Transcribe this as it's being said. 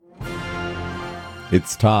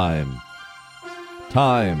It's time.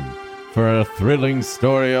 Time for a thrilling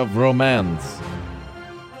story of romance,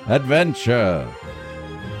 adventure,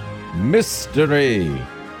 mystery,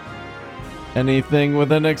 anything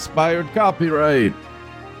with an expired copyright.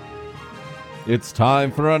 It's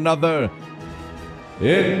time for another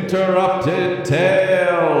Interrupted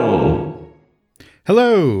Tale.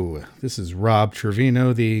 Hello, this is Rob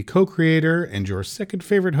Trevino, the co-creator and your second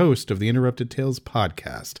favorite host of the Interrupted Tales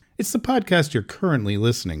podcast. It's the podcast you're currently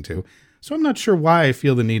listening to, so I'm not sure why I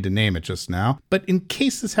feel the need to name it just now, but in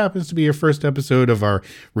case this happens to be your first episode of our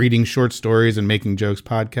Reading Short Stories and Making Jokes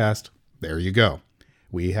podcast, there you go.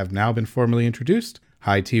 We have now been formally introduced.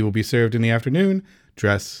 High tea will be served in the afternoon.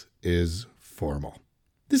 Dress is formal.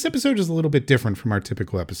 This episode is a little bit different from our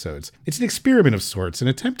typical episodes. It's an experiment of sorts, an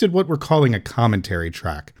attempt at what we're calling a commentary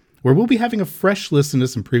track, where we'll be having a fresh listen to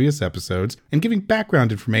some previous episodes and giving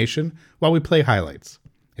background information while we play highlights.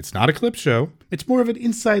 It's not a clip show. It's more of an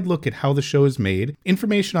inside look at how the show is made,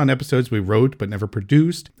 information on episodes we wrote but never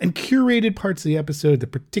produced, and curated parts of the episode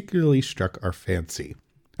that particularly struck our fancy.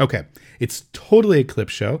 Okay, it's totally a clip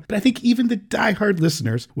show, but I think even the diehard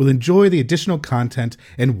listeners will enjoy the additional content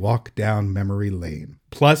and walk down memory lane.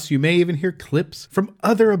 Plus, you may even hear clips from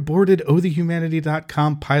other aborted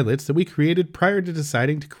ohthehumanity.com pilots that we created prior to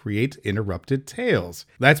deciding to create Interrupted Tales.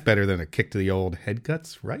 That's better than a kick to the old head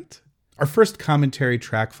guts, right? Our first commentary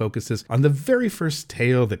track focuses on the very first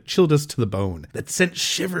tale that chilled us to the bone, that sent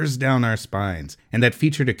shivers down our spines, and that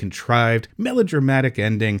featured a contrived, melodramatic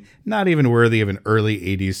ending not even worthy of an early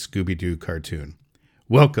 80s Scooby-Doo cartoon.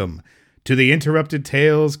 Welcome to the Interrupted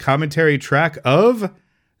Tales commentary track of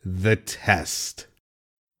The Test.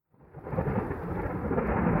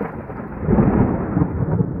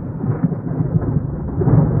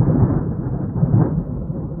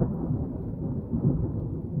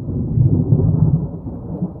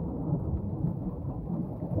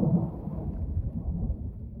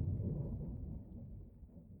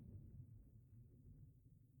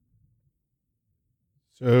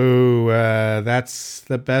 So, that's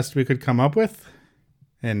the best we could come up with?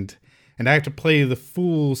 And I have to play the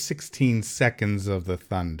full 16 seconds of the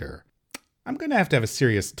thunder. I'm going to have a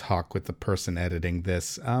serious talk with the person editing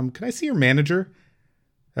this. Can I see your manager?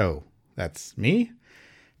 Oh, that's me?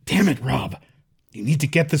 Damn it, Rob. You need to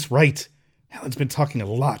get this right. Helen's been talking a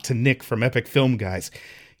lot to Nick from Epic Film Guys.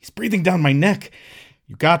 He's breathing down my neck.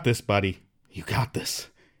 You got this, buddy. You got this.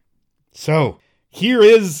 So, here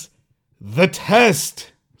is The Test.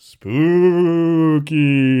 Spooky.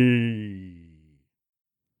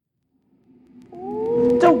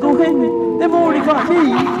 Don't go hit me. They've already got me.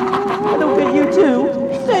 I don't get you too.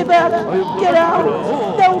 Stay back. Get out.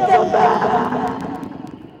 Don't come back.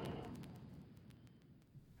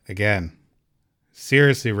 Again.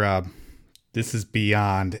 Seriously, Rob. This is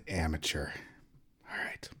beyond amateur. All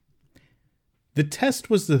right. The Test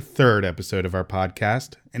was the third episode of our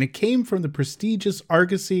podcast, and it came from the prestigious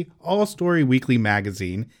Argosy All-Story Weekly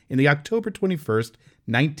magazine in the October 21st,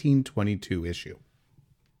 1922 issue.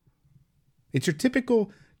 It's your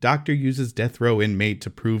typical doctor uses death row inmate to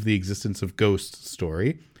prove the existence of ghosts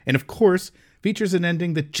story, and of course, features an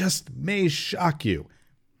ending that just may shock you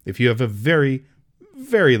if you have a very,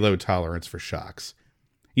 very low tolerance for shocks.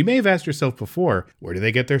 You may have asked yourself before, where do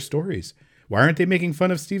they get their stories? Why aren't they making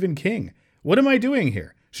fun of Stephen King? What am I doing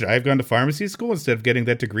here? Should I have gone to pharmacy school instead of getting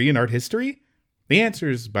that degree in art history? The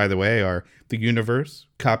answers, by the way, are the universe,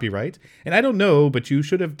 copyright, and I don't know, but you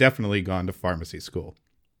should have definitely gone to pharmacy school.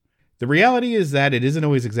 The reality is that it isn't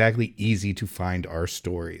always exactly easy to find our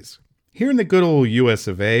stories. Here in the good old US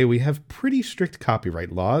of A, we have pretty strict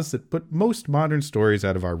copyright laws that put most modern stories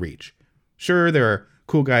out of our reach. Sure, there are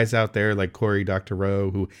cool guys out there like Cory Doctorow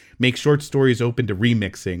who make short stories open to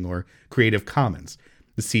remixing or Creative Commons.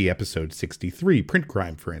 See episode 63, Print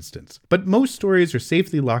Crime, for instance. But most stories are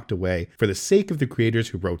safely locked away for the sake of the creators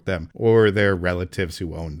who wrote them or their relatives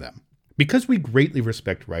who own them. Because we greatly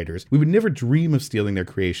respect writers, we would never dream of stealing their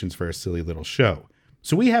creations for a silly little show.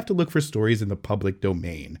 So we have to look for stories in the public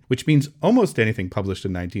domain, which means almost anything published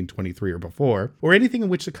in 1923 or before, or anything in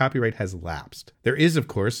which the copyright has lapsed. There is, of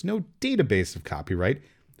course, no database of copyright,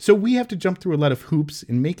 so we have to jump through a lot of hoops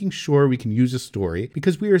in making sure we can use a story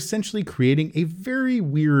because we are essentially creating a very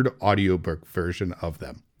weird audiobook version of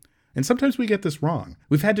them. And sometimes we get this wrong.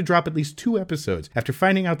 We've had to drop at least 2 episodes after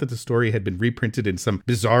finding out that the story had been reprinted in some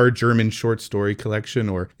bizarre German short story collection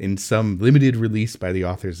or in some limited release by the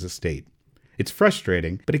author's estate. It's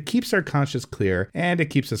frustrating, but it keeps our conscience clear and it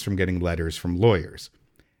keeps us from getting letters from lawyers.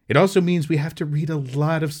 It also means we have to read a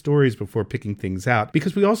lot of stories before picking things out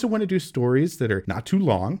because we also want to do stories that are not too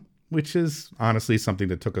long, which is honestly something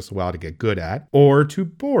that took us a while to get good at, or too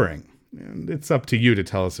boring, And it's up to you to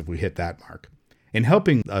tell us if we hit that mark. In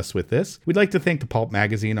helping us with this, we'd like to thank the Pulp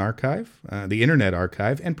Magazine Archive, the Internet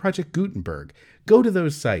Archive, and Project Gutenberg. Go to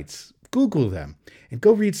those sites, Google them, and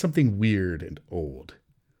go read something weird and old.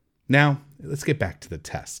 Now, let's get back to the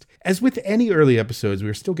test. As with any early episodes, we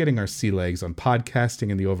are still getting our sea legs on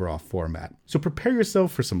podcasting and the overall format. So prepare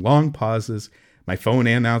yourself for some long pauses, my phone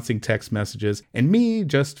announcing text messages, and me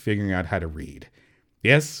just figuring out how to read.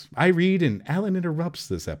 Yes, I read and Alan interrupts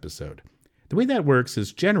this episode. The way that works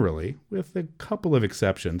is generally, with a couple of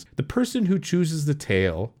exceptions, the person who chooses the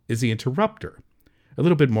tale is the interrupter. A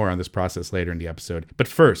little bit more on this process later in the episode, but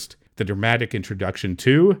first, the dramatic introduction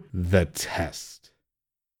to the test.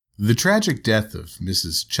 The tragic death of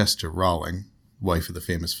Mrs. Chester Rawling, wife of the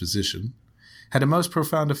famous physician, had a most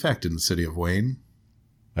profound effect in the city of Wayne.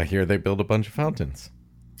 I hear they build a bunch of fountains.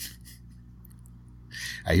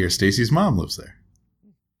 I hear Stacy's mom lives there.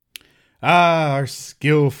 Ah, our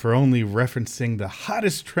skill for only referencing the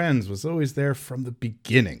hottest trends was always there from the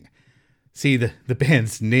beginning. See, the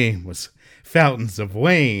band's name was Fountains of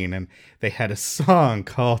Wayne, and they had a song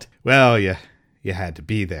called, well, you had to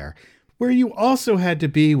be there. Where you also had to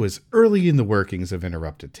be was early in the workings of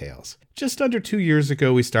Interrupted Tales. Just under 2 years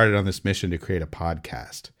ago, we started on this mission to create a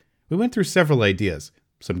podcast. We went through several ideas,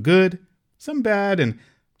 some good, some bad, and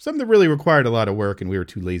some that really required a lot of work and we were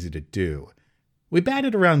too lazy to do. We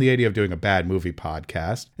batted around the idea of doing a bad movie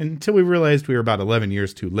podcast until we realized we were about 11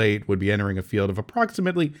 years too late, would be entering a field of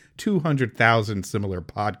approximately 200,000 similar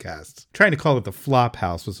podcasts. Trying to call it the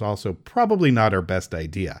Flophouse was also probably not our best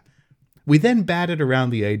idea. We then batted around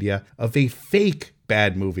the idea of a fake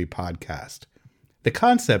bad movie podcast. The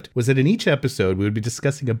concept was that in each episode we would be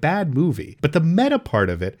discussing a bad movie, but the meta part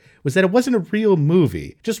of it was that it wasn't a real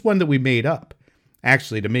movie, just one that we made up.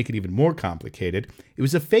 Actually, to make it even more complicated, it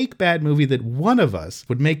was a fake bad movie that one of us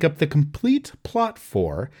would make up the complete plot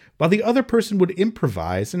for, while the other person would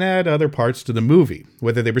improvise and add other parts to the movie,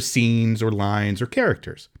 whether they were scenes or lines or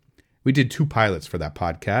characters. We did 2 pilots for that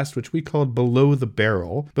podcast, which we called Below the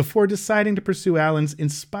Barrel, before deciding to pursue Alan's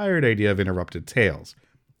inspired idea of Interrupted Tales.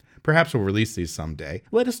 Perhaps we'll release these someday.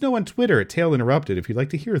 Let us know on Twitter at Tale Interrupted if you'd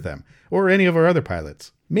like to hear them, or any of our other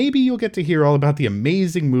pilots. Maybe you'll get to hear all about the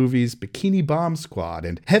amazing movies Bikini Bomb Squad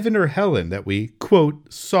and Heaven or Helen that we,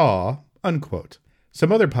 quote, saw, unquote.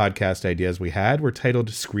 Some other podcast ideas we had were titled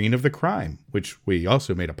Screen of the Crime, which we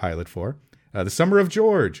also made a pilot for, The Summer of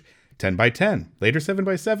George, 10 by 10, later 7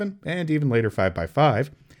 by 7, and even later 5 by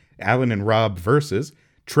 5, Alan and Rob Versus,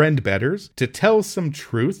 Trend Betters, To Tell Some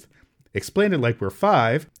Truth, Explain It Like We're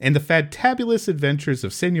 5, and the fantabulous adventures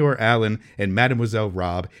of Senor Alan and Mademoiselle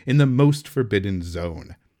Rob in the Most Forbidden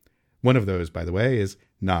Zone. One of those, by the way, is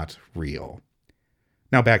not real.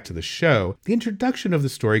 Now back to the show. The introduction of the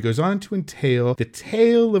story goes on to entail the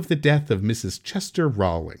tale of the death of Mrs. Chester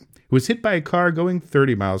Rawling, who was hit by a car going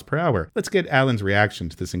 30 miles per hour. Let's get Alan's reaction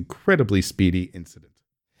to this incredibly speedy incident.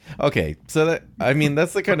 Okay, so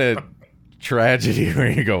that's the kind of tragedy where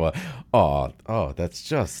you go, oh, that's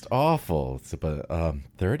just awful. But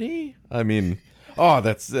 30? I mean,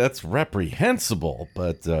 that's reprehensible.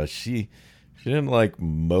 But she didn't like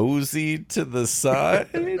mosey to the side.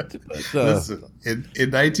 But, Listen, in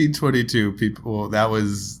 1922, people that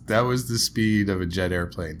was the speed of a jet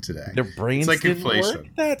airplane today. Their brains like didn't inflation.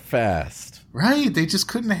 work that fast. Right? They just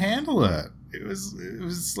couldn't handle it. It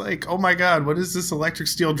was like, oh my God, what is this electric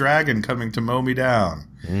steel dragon coming to mow me down?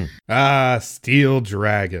 Ah, Steel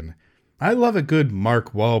Dragon. I love a good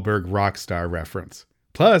Mark Wahlberg rock star reference.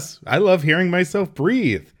 Plus, I love hearing myself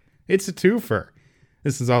breathe. It's a twofer.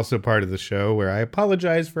 This is also part of the show where I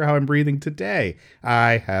apologize for how I'm breathing today.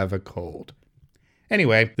 I have a cold.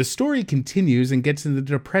 Anyway, the story continues and gets into the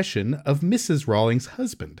depression of Mrs. Rawling's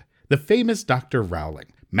husband, the famous Dr.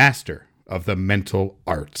 Rowling, master of the mental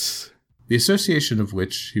arts. The association of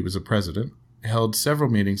which he was a president held several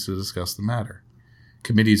meetings to discuss the matter.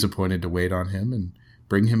 Committees appointed to wait on him and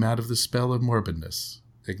bring him out of the spell of morbidness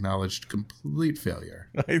acknowledged complete failure.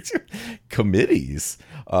 Committees?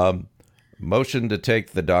 Motion to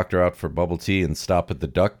take the doctor out for bubble tea and stop at the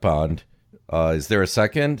duck pond. Is there a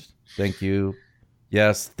second? Thank you.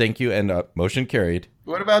 Yes, thank you. And motion carried.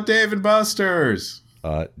 What about Dave and Buster's?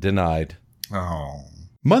 Denied. Oh.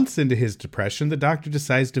 Months into his depression, the doctor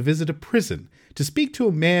decides to visit a prison to speak to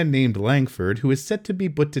a man named Langford who is set to be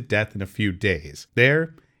put to death in a few days.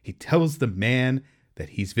 There, he tells the man that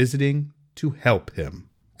he's visiting to help him.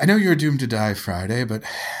 I know you're doomed to die Friday, but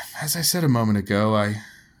as I said a moment ago, I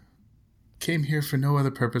came here for no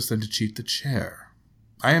other purpose than to cheat the chair.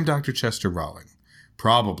 I am Dr. Chester Rawling.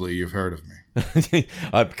 Probably you've heard of me.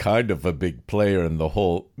 I'm kind of a big player in the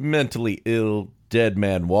whole mentally ill dead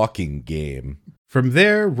man walking game. From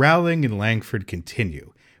there, Rowling and Langford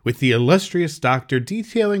continue, with the illustrious doctor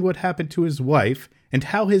detailing what happened to his wife and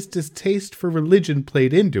how his distaste for religion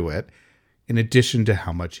played into it, in addition to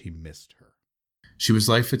how much he missed her. She was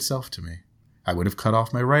life itself to me. I would have cut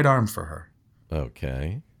off my right arm for her.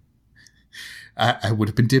 Okay. I would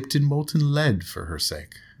have been dipped in molten lead for her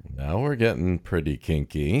sake. Now we're getting pretty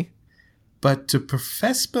kinky. But to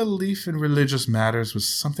profess belief in religious matters was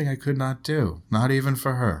something I could not do, not even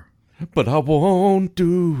for her. But I won't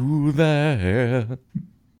do that.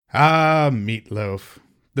 Ah, Meatloaf,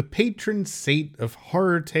 the patron saint of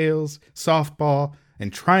horror tales, softball,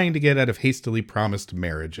 and trying to get out of hastily promised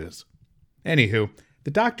marriages. Anywho, the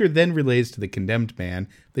doctor then relays to the condemned man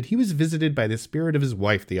that he was visited by the spirit of his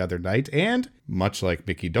wife the other night and, much like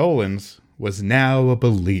Mickey Dolenz, was now a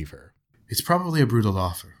believer. It's probably a brutal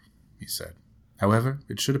offer, he said. However,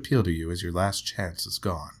 it should appeal to you as your last chance is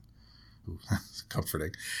gone. Ooh, that's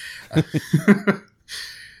comforting.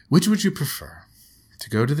 Which would you prefer? To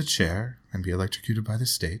go to the chair and be electrocuted by the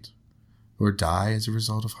state, or die as a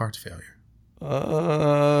result of heart failure?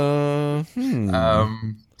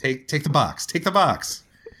 Take the box. Take the box.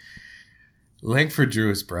 Langford drew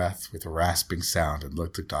his breath with a rasping sound and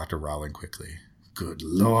looked at Dr. Rowling quickly. Good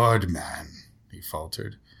Lord, man, he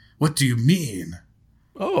faltered. What do you mean?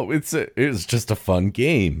 Oh, it's just a fun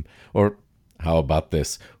game. Or how about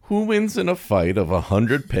this? Who wins in a fight of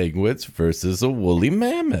 100 penguins versus a woolly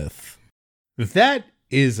mammoth? That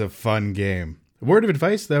is a fun game. A word of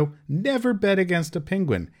advice, though, never bet against a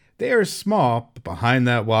penguin. They are small, but behind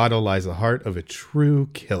that waddle lies the heart of a true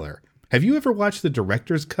killer. Have you ever watched the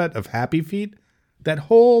director's cut of Happy Feet? That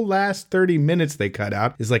whole last 30 minutes they cut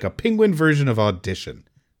out is like a penguin version of Audition.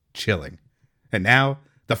 Chilling. And now,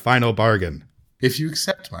 the final bargain. If you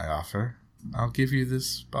accept my offer, I'll give you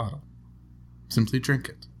this bottle. Simply drink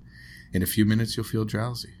it. In a few minutes, you'll feel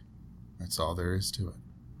drowsy. That's all there is to it.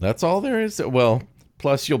 That's all there is? Well,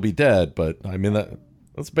 plus you'll be dead, but I mean,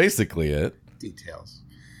 that's basically it. Details.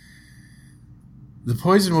 The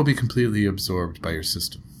poison will be completely absorbed by your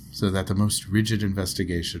system, so that the most rigid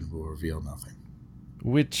investigation will reveal nothing.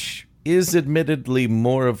 Which is admittedly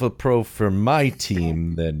more of a pro for my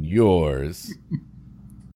team than yours.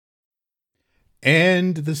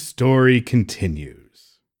 And the story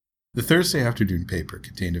continues. The Thursday afternoon paper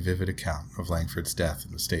contained a vivid account of Langford's death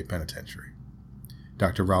in the state penitentiary.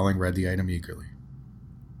 Dr. Rowling read the item eagerly.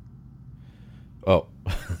 Oh.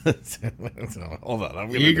 Hold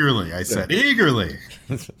on. Eagerly, I said. Eagerly!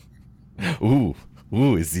 Ooh,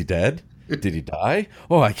 is he dead? Did he die?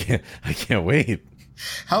 Oh, I can't wait.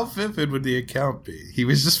 How vivid would the account be? He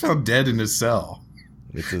was just found dead in his cell.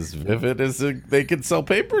 It's as vivid as they can sell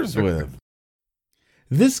papers with.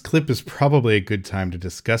 This clip is probably a good time to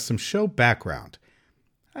discuss some show background.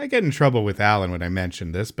 I get in trouble with Alan when I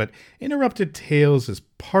mention this, but Interrupted Tales is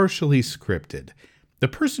partially scripted. The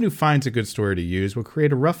person who finds a good story to use will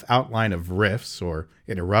create a rough outline of riffs or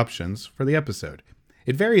interruptions for the episode.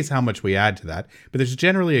 It varies how much we add to that, but there's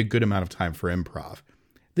generally a good amount of time for improv.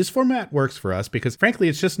 This format works for us because, frankly,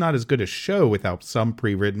 it's just not as good a show without some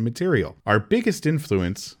pre-written material. Our biggest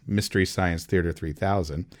influence, Mystery Science Theater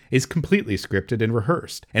 3000, is completely scripted and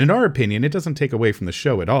rehearsed, and in our opinion, it doesn't take away from the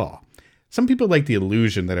show at all. Some people like the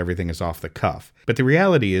illusion that everything is off the cuff, but the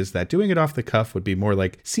reality is that doing it off the cuff would be more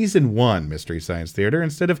like Season 1 Mystery Science Theater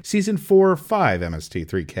instead of Season 4 or 5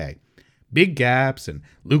 MST3K. Big gaps and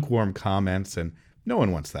lukewarm comments, and no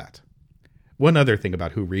one wants that. One other thing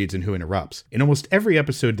about who reads and who interrupts. In almost every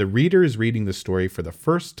episode, the reader is reading the story for the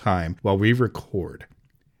first time while we record.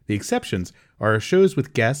 The exceptions are our shows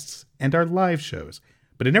with guests and our live shows,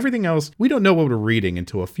 but in everything else, we don't know what we're reading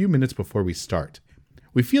until a few minutes before we start.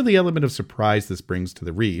 We feel the element of surprise this brings to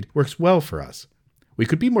the read works well for us. We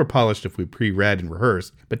could be more polished if we pre-read and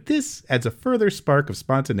rehearsed, but this adds a further spark of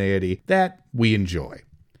spontaneity that we enjoy.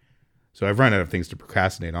 So I've run out of things to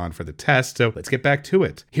procrastinate on for the test, so let's get back to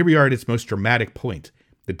it. Here we are at its most dramatic point.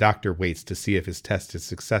 The doctor waits to see if his test is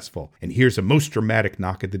successful, and hears a most dramatic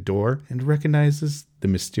knock at the door and recognizes the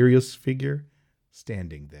mysterious figure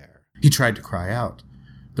standing there. He tried to cry out.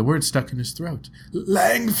 The word stuck in his throat.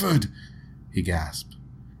 Langford! He gasped.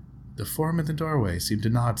 The form in the doorway seemed to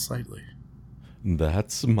nod slightly.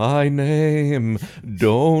 That's my name.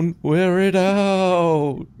 Don't wear it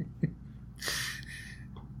out.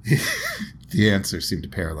 The answer seemed to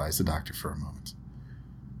paralyze the doctor for a moment.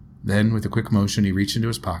 Then, with a quick motion, he reached into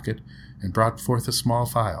his pocket and brought forth a small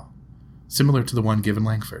phial, similar to the one given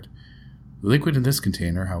Langford. The liquid in this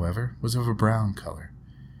container, however, was of a brown color.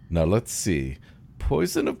 Now let's see.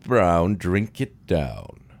 Poison of brown, drink it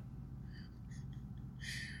down.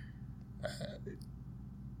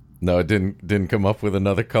 No, it didn't come up with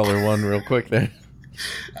another color one real quick there.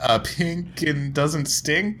 Pink and doesn't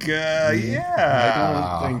stink.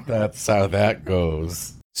 I don't think that's how that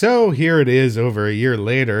goes. So here it is over a year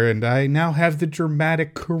later, and I now have the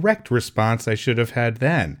dramatic correct response I should have had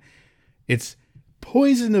then. It's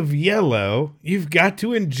poison of yellow. You've got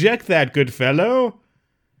to inject that, good fellow.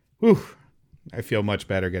 Whew. I feel much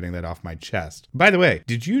better getting that off my chest. By the way,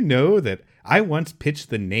 did you know that I once pitched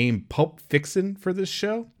the name Pulp Fixin' for this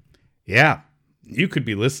show? Yeah, you could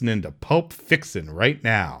be listening to Pulp Fixin' right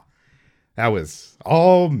now. That was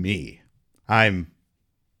all me. I'm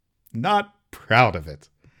not proud of it.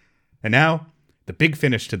 And now, the big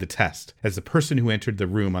finish to the test, as the person who entered the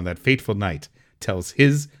room on that fateful night tells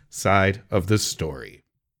his side of the story.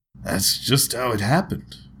 That's just how it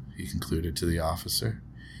happened, he concluded to the officer.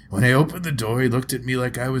 When I opened the door, he looked at me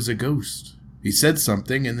like I was a ghost. He said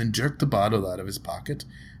something and then jerked the bottle out of his pocket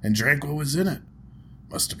and drank what was in it.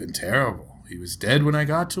 Must have been terrible. He was dead when I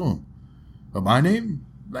got to him. But my name?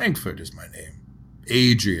 Langford is my name.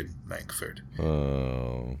 Adrian Langford.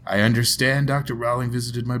 Oh. I understand Dr. Rowling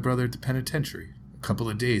visited my brother at the penitentiary a couple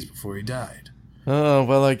of days before he died. Oh,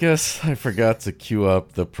 well, I guess I forgot to cue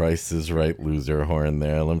up the Price is Right loser horn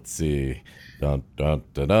there. Let's see. Dun, dun,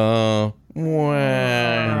 dun, dun.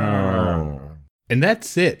 Wow. And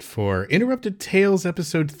that's it for Interrupted Tales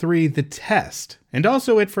Episode 3, The Test. And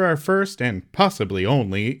also it for our first, and possibly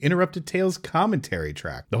only, Interrupted Tales commentary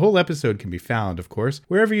track. The whole episode can be found, of course,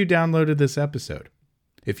 wherever you downloaded this episode.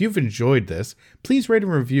 If you've enjoyed this, please rate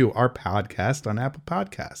and review our podcast on Apple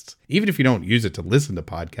Podcasts. Even if you don't use it to listen to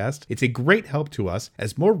podcasts, it's a great help to us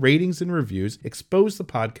as more ratings and reviews expose the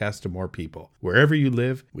podcast to more people. Wherever you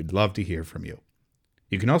live, we'd love to hear from you.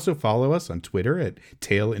 You can also follow us on Twitter at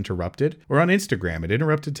Tale Interrupted or on Instagram at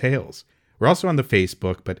Interrupted Tales. We're also on the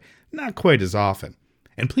Facebook, but not quite as often.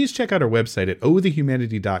 And please check out our website at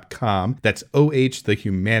ohthehumanity.com, that's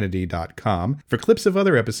ohthehumanity.com, for clips of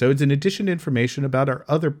other episodes in addition to information about our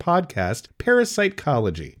other podcast,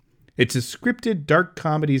 Parasitecology. It's a scripted dark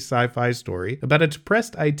comedy sci-fi story about a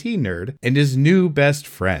depressed IT nerd and his new best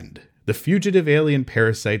friend, the fugitive alien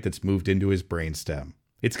parasite that's moved into his brainstem.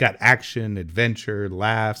 It's got action, adventure,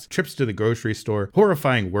 laughs, trips to the grocery store,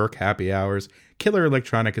 horrifying work happy hours, killer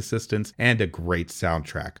electronic assistants, and a great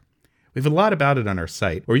soundtrack. We have a lot about it on our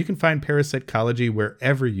site, or you can find Parasitecology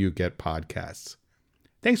wherever you get podcasts.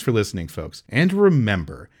 Thanks for listening, folks. And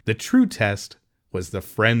remember, the true test was the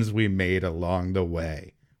friends we made along the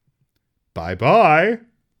way. Bye-bye.